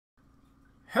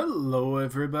Hello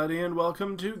everybody and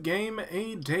welcome to Game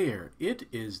A Dare. It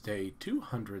is day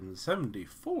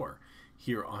 274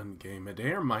 here on Game A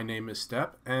Dare. My name is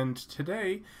Step, and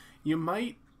today you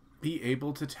might be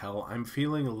able to tell I'm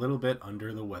feeling a little bit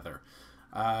under the weather.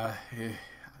 I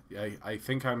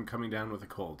think I'm coming down with a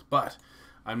cold, but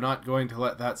I'm not going to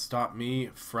let that stop me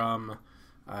from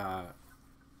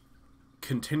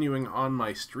continuing on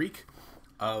my streak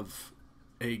of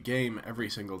a game every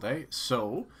single day.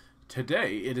 So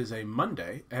today it is a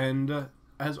Monday, and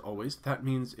as always, that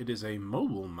means it is a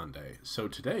mobile Monday. So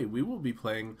today we will be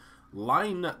playing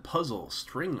Line Puzzle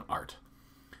String Art.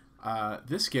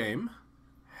 This game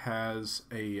has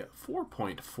a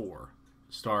 4.4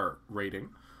 star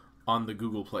rating on the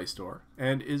Google Play Store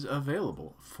and is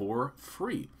available for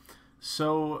free.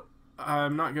 So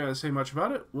I'm not going to say much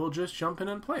about it. We'll just jump in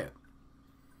and play it.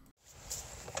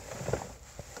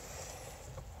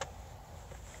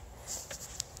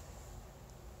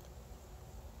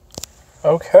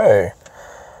 Okay,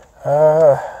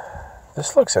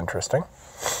 this looks interesting.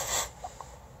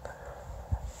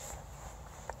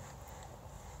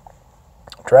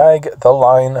 Drag the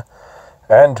line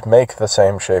and make the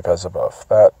same shape as above.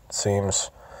 That seems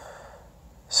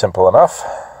simple enough.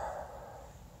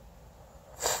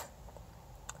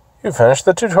 You finished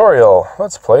the tutorial.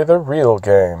 Let's play the real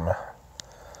game.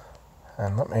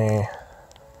 And let me...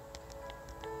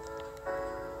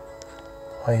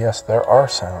 Oh yes, there are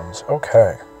sounds.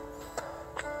 Okay.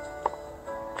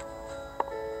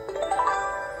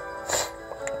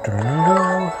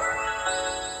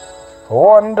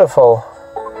 Wonderful.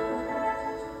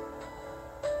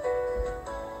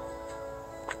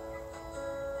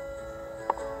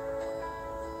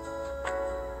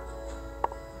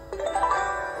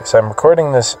 So I'm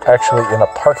recording this actually in a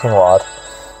parking lot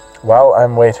while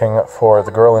I'm waiting for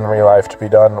the girl in real life to be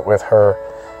done with her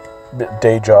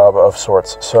day job of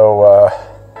sorts. So,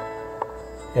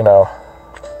 you know,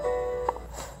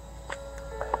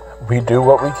 we do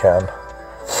what we can.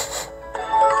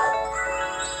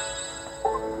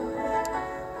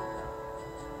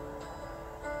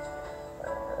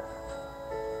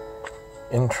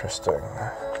 Interesting.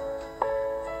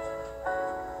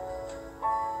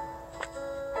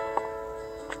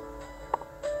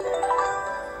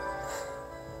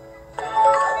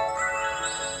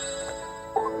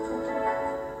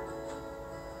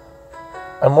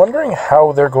 I'm wondering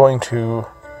how they're going to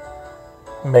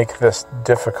make this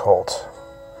difficult,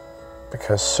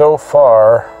 because so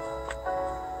far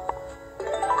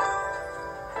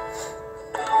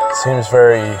it seems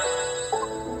very,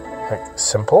 like,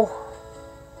 simple.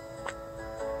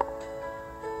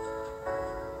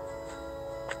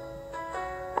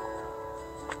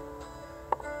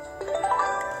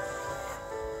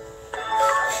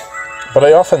 But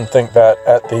I often think that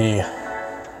at the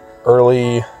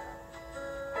early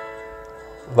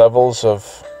levels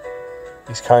of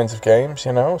these kinds of games,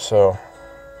 you know, so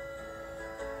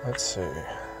let's see.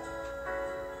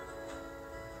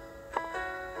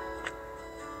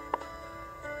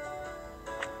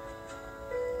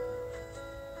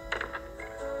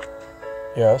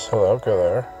 Yes, hello, go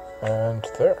there, and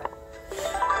there.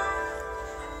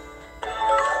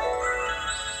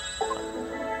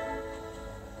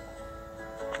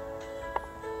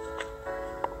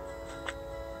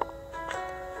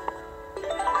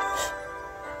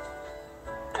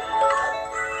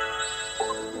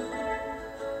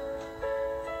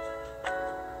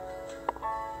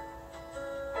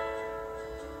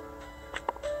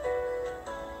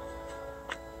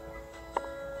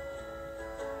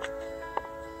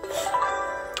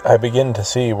 I begin to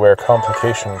see where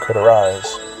complication could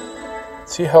arise.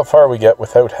 See how far we get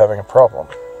without having a problem.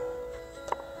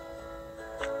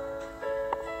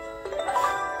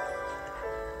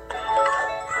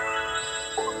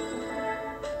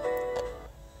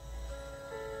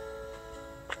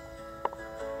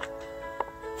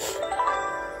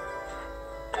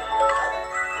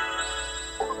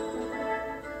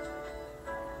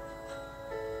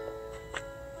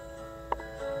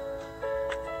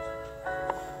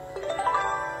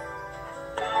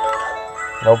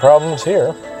 No problems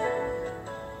here.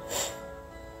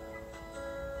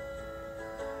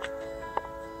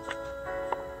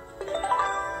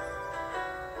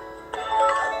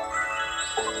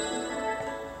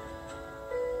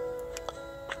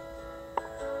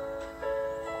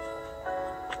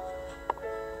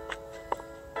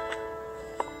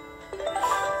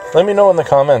 Let me know in the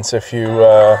comments if you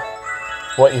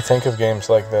what you think of games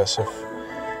like this. If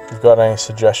you've got any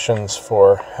suggestions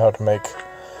for how to make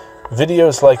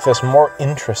videos like this more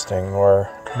interesting or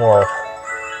more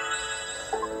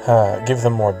give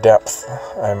them more depth.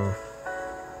 I'm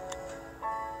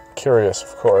curious,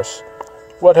 of course,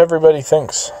 what everybody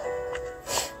thinks.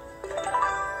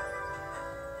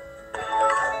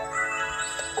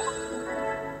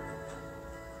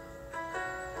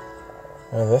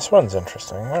 Now, this one's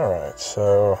interesting. Alright,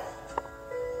 so...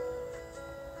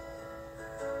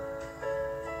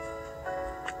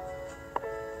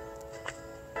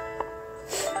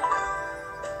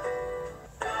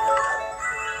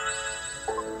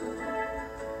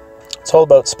 It's all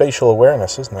about spatial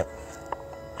awareness, isn't it?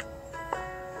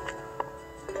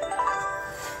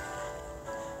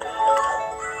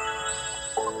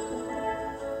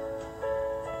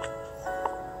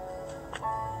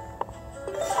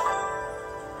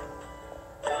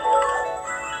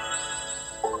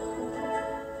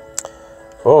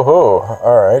 Oh-ho,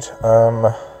 alright,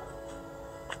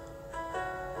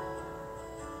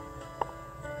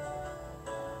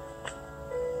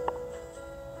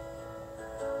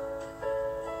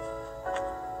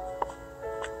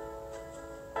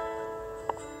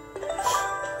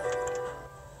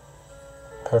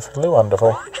 perfectly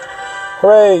wonderful.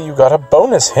 Hooray, you got a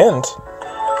bonus hint!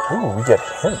 Ooh, we get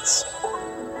hints.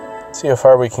 Let's see how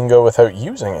far we can go without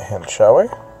using a hint, shall we?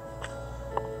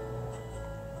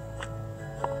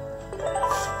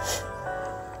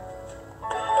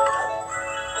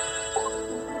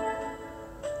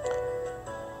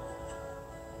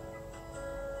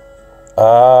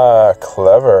 Ah,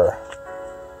 clever.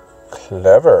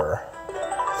 Clever.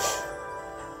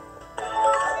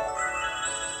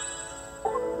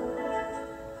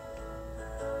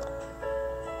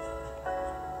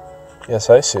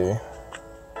 Yes, I see.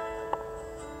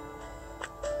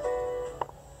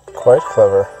 Quite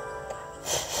clever.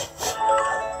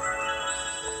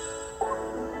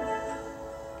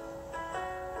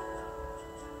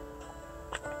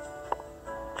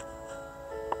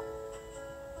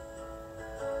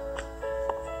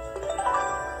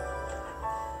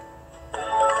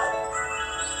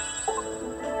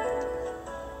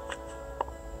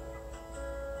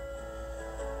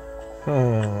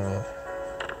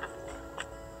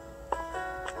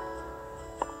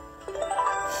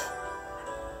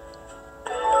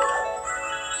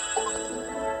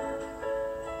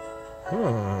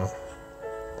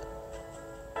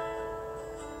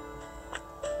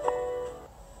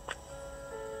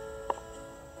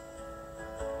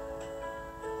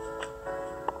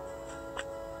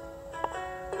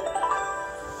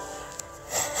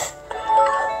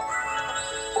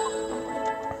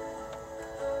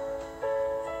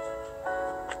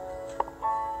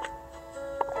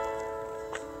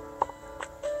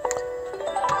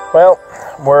 Well,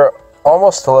 we're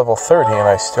almost to level 30, and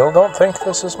I still don't think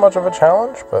this is much of a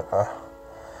challenge, but,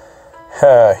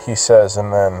 he says,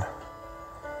 and then,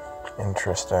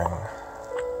 interesting.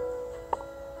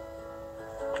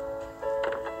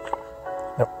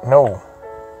 No.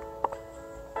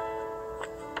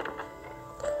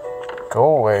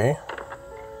 Go away.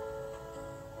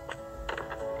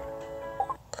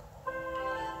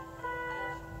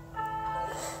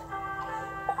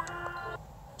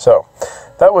 So,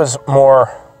 that was more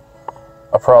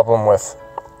a problem with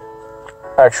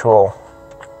actual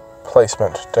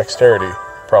placement, dexterity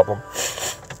problem.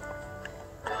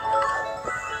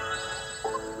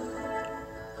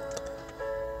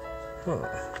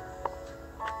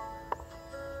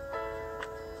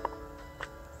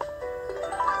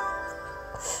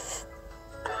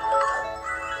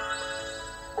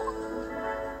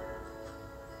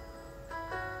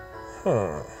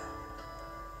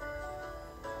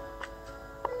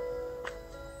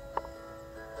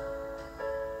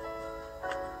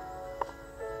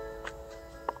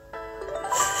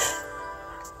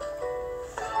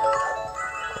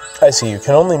 I see, you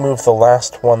can only move the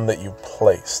last one that you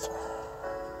placed.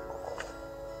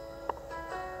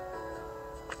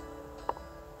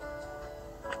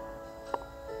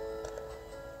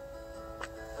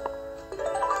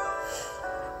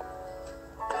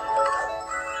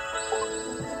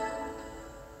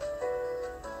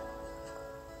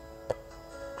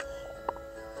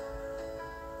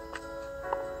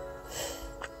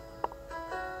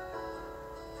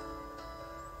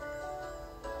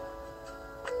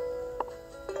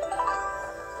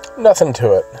 Nothing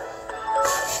to it.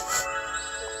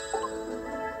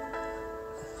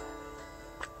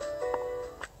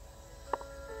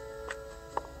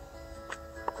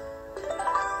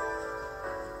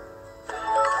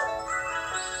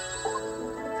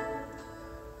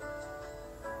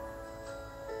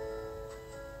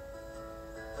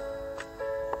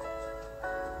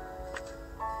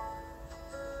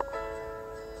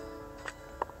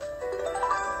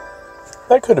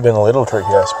 That could have been a little tricky,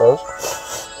 I suppose.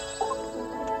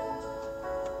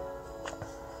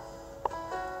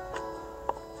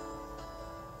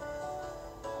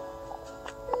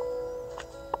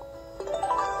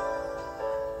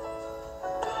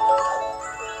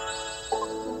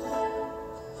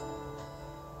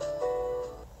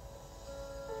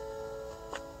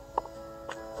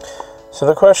 So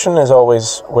the question is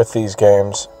always with these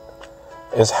games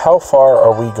is how far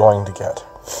are we going to get?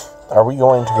 Are we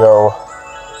going to go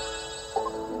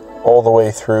all the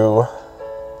way through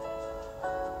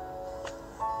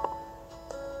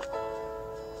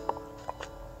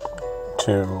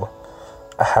to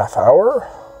a half hour?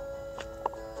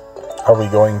 Are we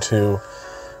going to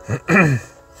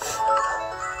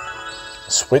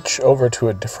switch over to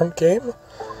a different game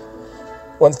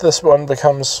once this one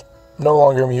becomes no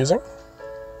longer amusing?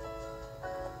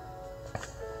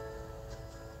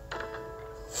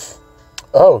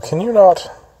 Oh, can you not...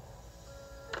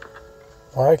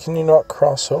 Why can you not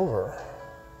cross over?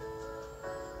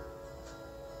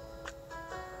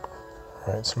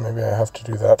 Right, so maybe I have to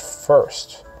do that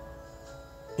first.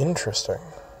 Interesting.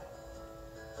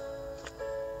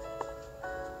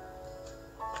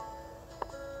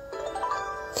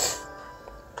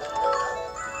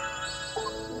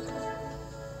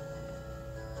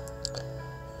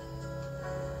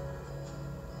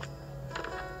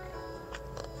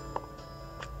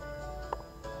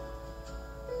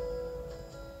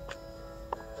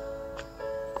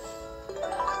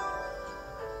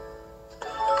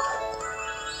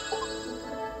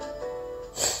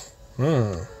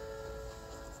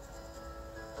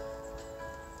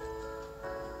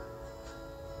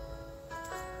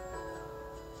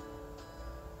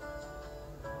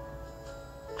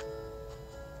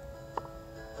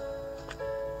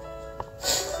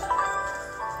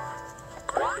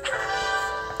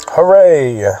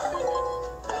 Hooray!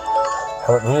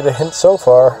 Haven't needed a hint so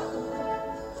far.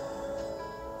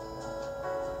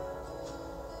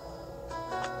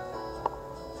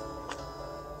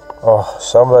 Oh,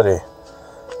 somebody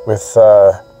with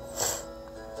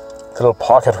little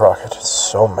pocket rocket. It's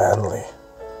so manly.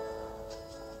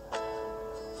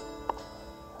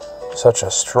 Such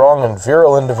a strong and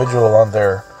virile individual on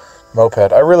their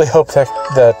moped. I really hope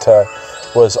that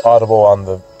was audible on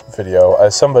the video.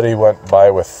 As somebody went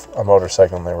by with a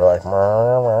motorcycle and they were like,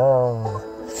 "Meow, meow.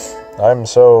 I'm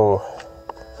so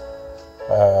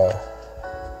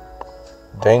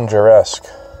danger-esque."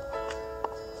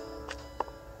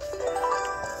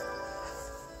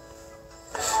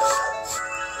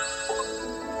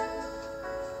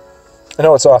 I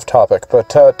know it's off topic, but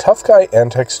tough guy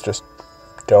antics just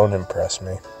don't impress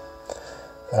me.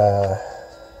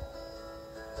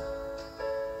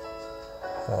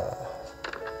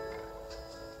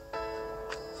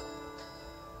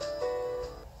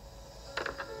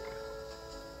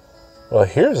 Well,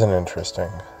 here's an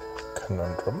interesting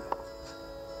conundrum.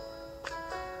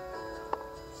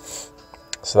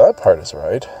 So that part is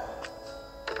right.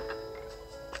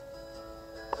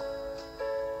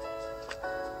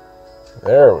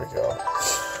 There we go.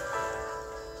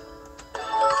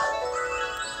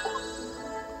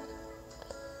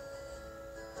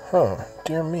 Huh,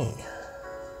 dear me.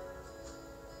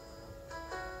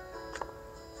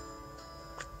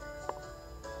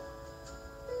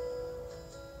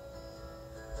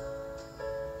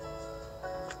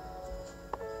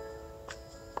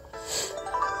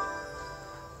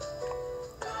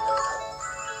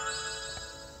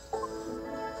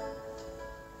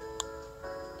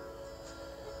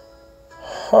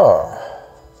 Huh.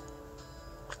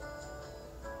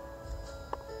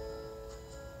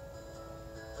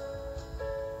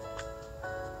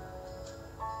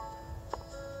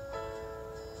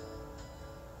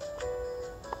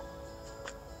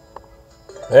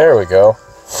 There we go.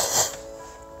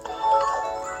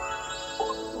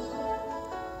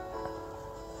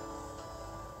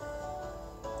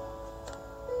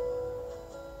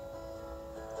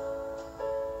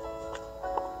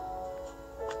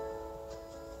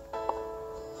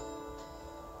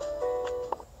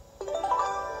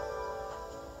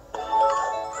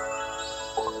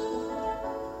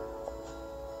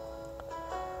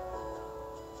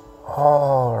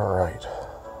 All right.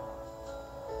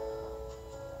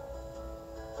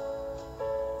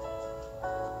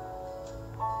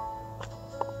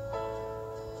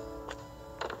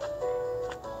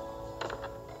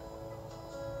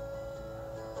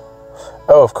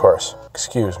 Oh, of course.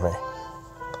 Excuse me.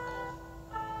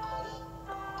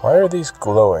 Why are these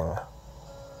glowing?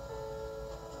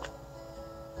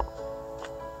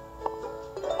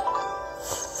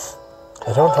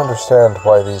 I don't understand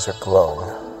why these are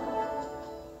glowing.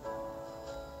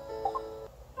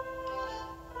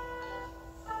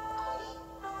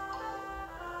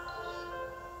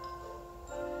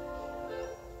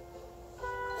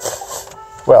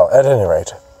 Well, at any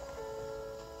rate.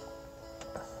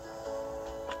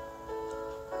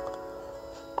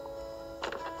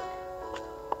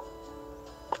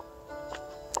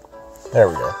 There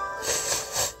we go.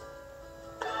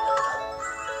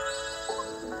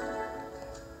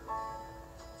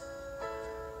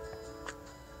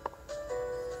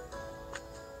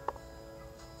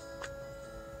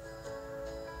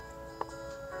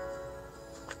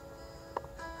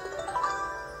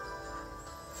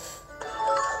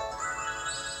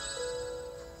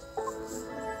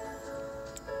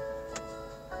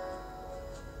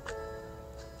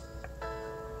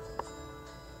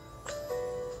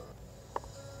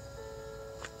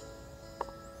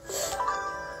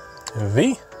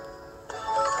 V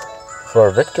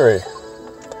for victory.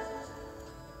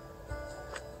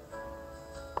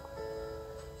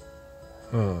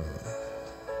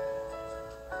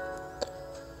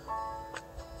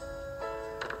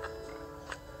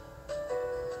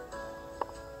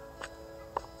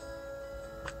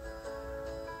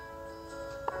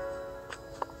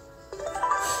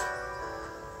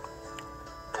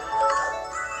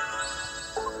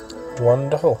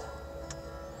 Wonderful.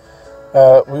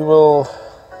 We will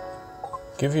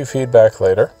give you feedback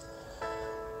later.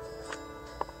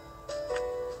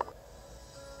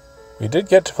 We did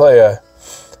get to play a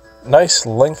nice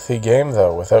lengthy game,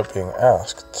 though, without being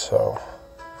asked, so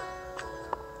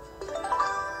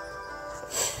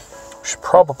we should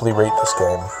probably rate this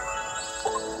game.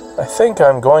 I think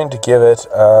I'm going to give it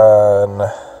an...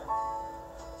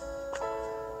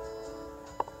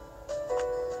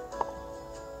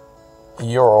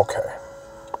 You're okay.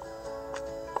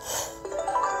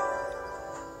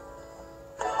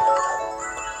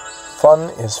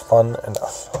 Fun is fun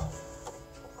enough.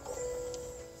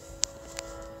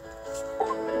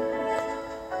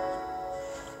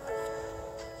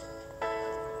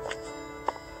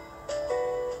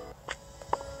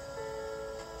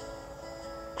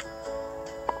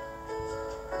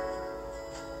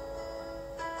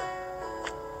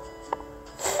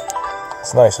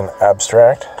 It's nice and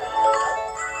abstract.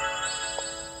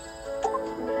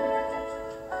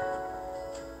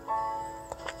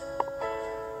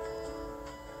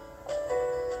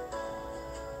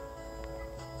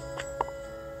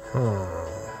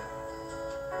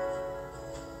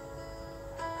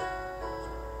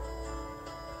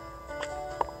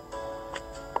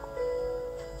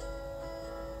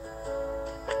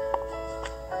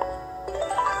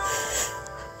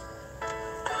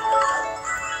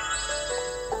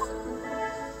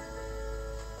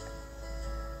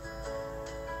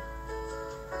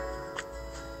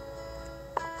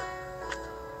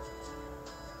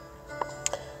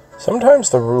 Sometimes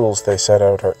the rules they set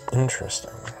out are interesting.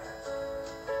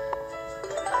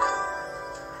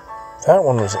 That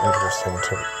one was interesting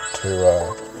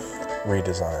to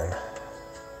redesign.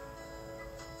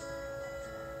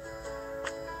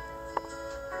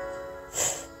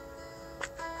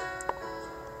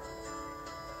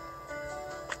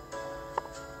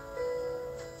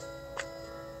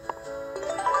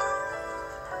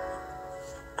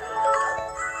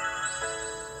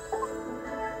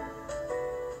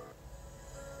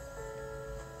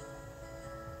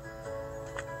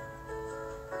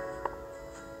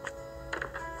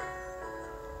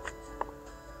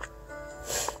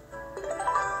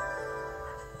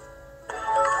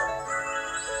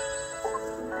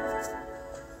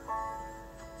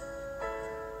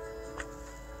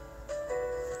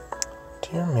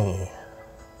 Dear me.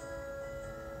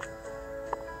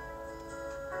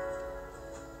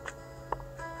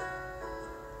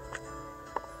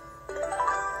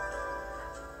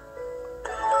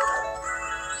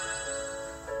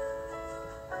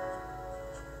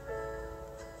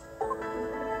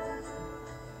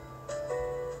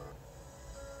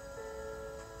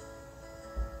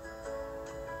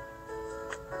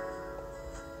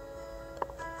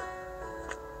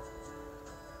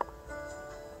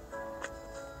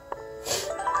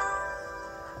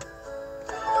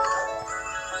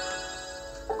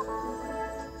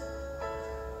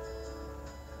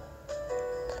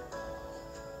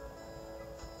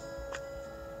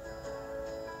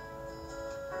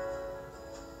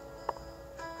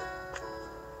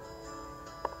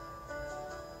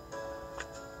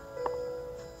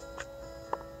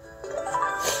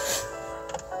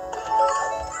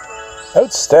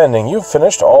 Outstanding, you've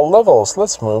finished all levels.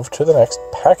 Let's move to the next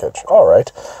package.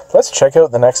 Alright, let's check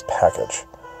out the next package.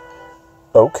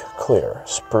 Oak, clear.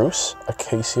 Spruce,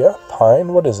 acacia,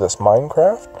 pine. What is this,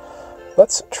 Minecraft?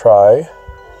 Let's try...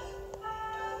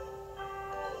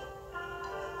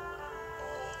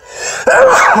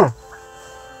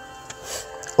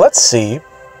 Let's see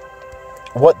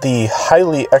what the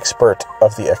highly expert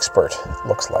of the expert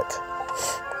looks like.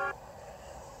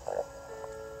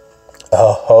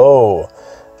 Oh,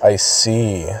 I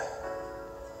see.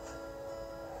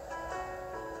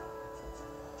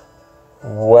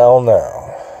 Well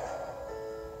now.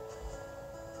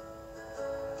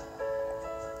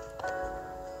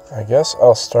 I guess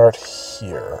I'll start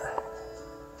here.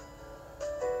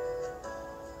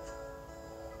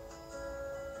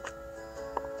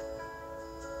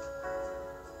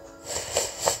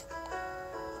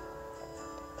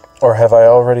 Or have I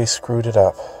already screwed it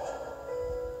up?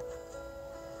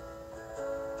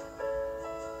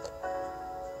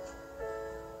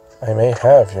 I may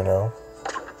have, you know.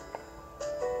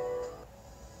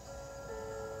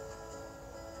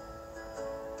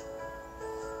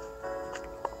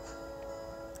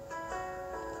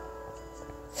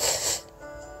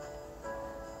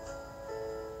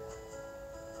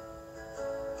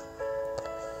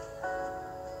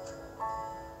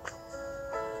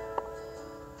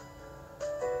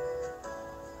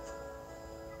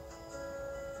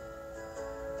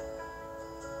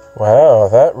 Wow,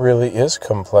 that really is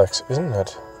complex, isn't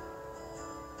it?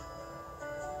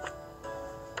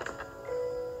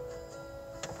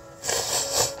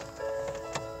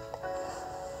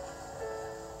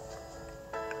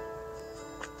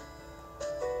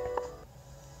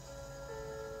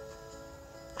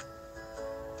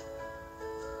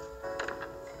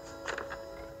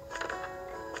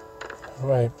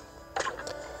 Right.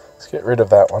 Let's get rid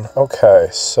of that one. Okay,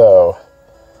 so...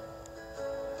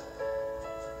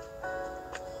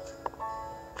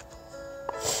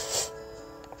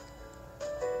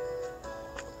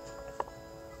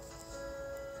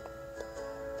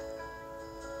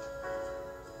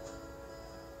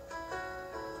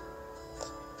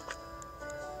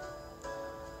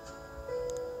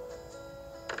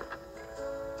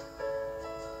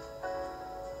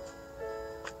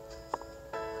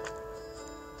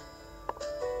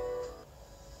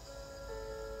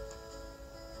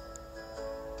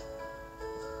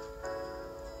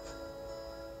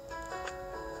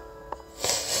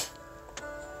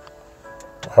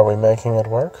 Are we making it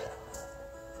work?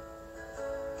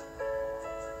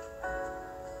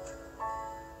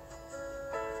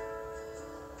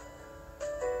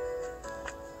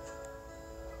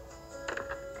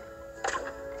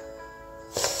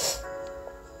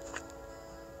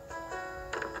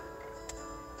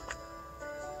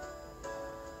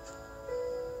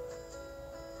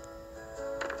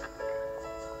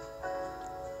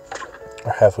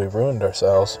 Or have we ruined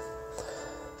ourselves?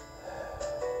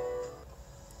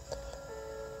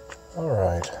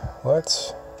 Alright,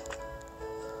 let's...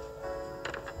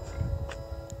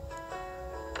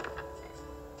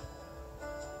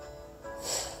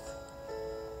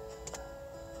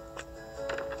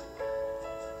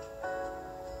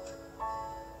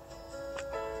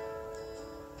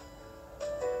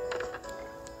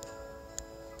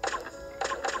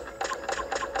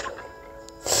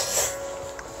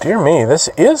 Dear me, this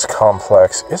is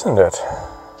complex, isn't it?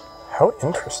 How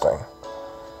interesting.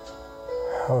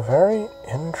 How very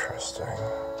interesting.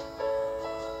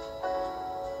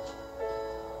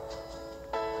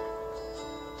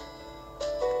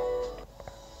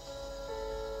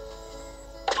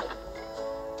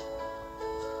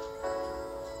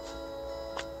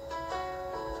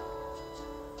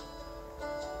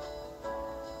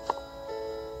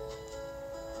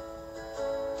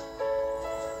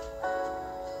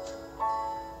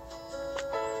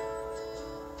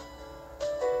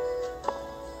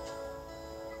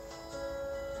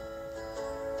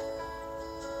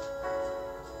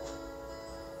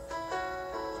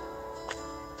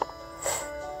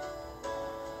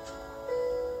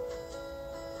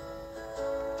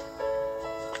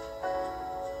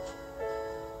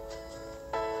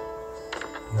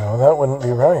 No, that wouldn't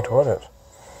be right, would it?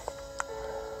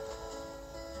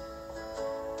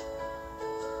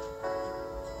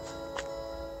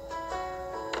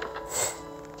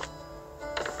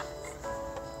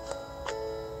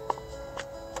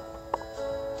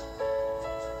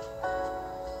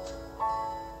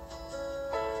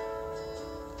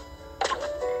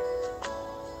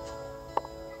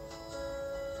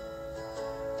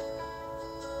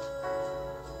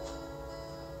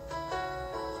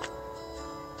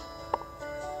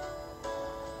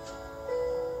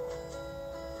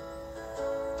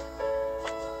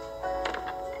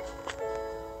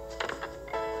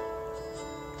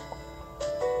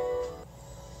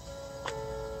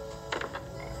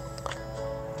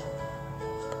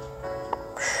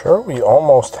 Sure, we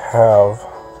almost have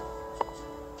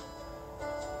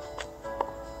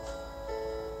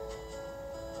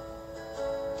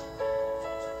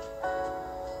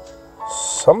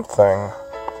something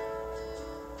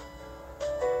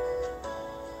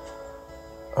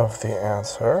of the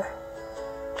answer.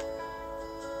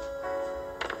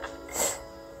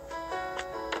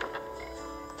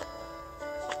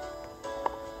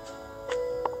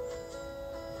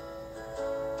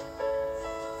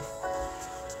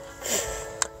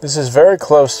 This is very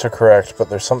close to correct, but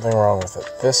there's something wrong with it.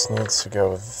 This needs to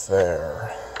go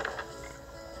there.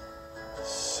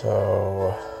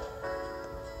 So...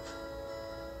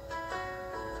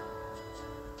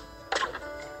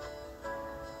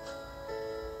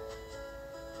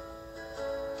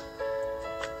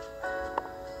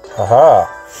 Haha!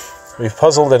 We've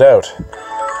puzzled it out.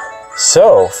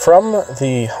 So, from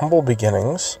the humble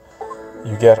beginnings,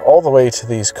 you get all the way to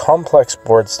these complex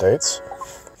board states.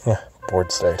 Yeah,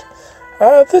 board state.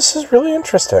 This is really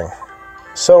interesting.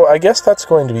 So I guess that's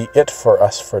going to be it for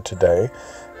us for today.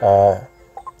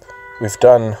 We've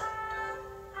done...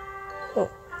 Oh,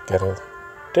 get a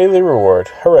daily reward.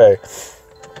 Hooray.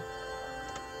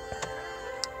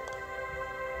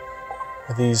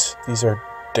 These are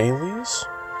dailies,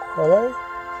 are they?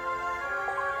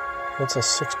 What's a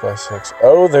 6x6?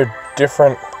 Oh, they're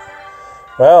different.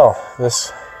 Well,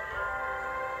 this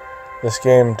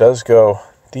game does go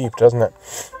deep, doesn't it?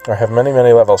 Or have many,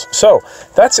 many levels. So,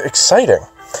 that's exciting.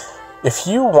 If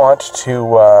you want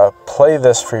to play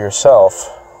this for yourself,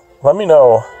 let me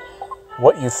know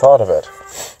what you thought of it.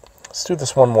 Let's do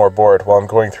this one more board while I'm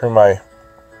going through my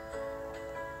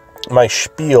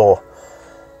spiel.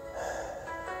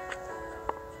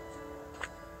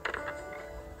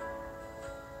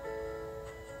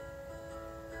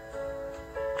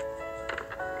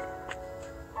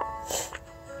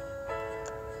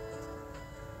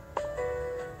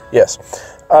 Yes.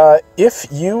 If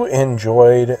you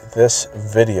enjoyed this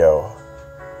video,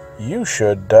 you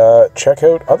should check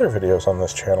out other videos on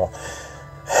this channel.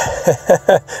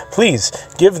 Please,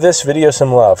 give this video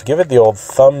some love. Give it the old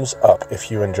thumbs up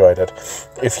if you enjoyed it.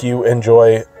 If you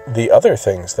enjoy the other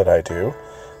things that I do,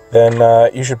 then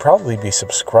you should probably be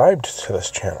subscribed to this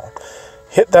channel.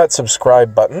 Hit that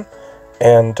subscribe button,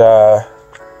 and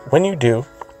when you do,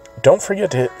 don't forget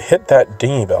to hit that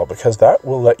dingy bell, because that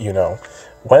will let you know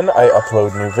when I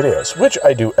upload new videos, which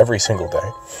I do every single day.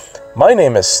 My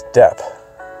name is Step.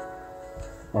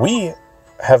 We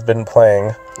have been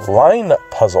playing Line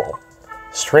Puzzle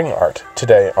String Art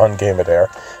today on Game-A-Dare.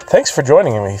 Thanks for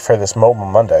joining me for this Mobile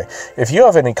Monday. If you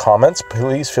have any comments,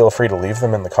 please feel free to leave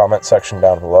them in the comment section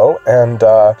down below, and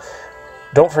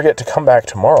don't forget to come back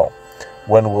tomorrow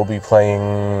when we'll be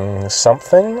playing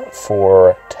something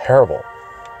for Terrible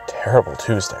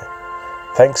Tuesday.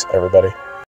 Thanks, everybody.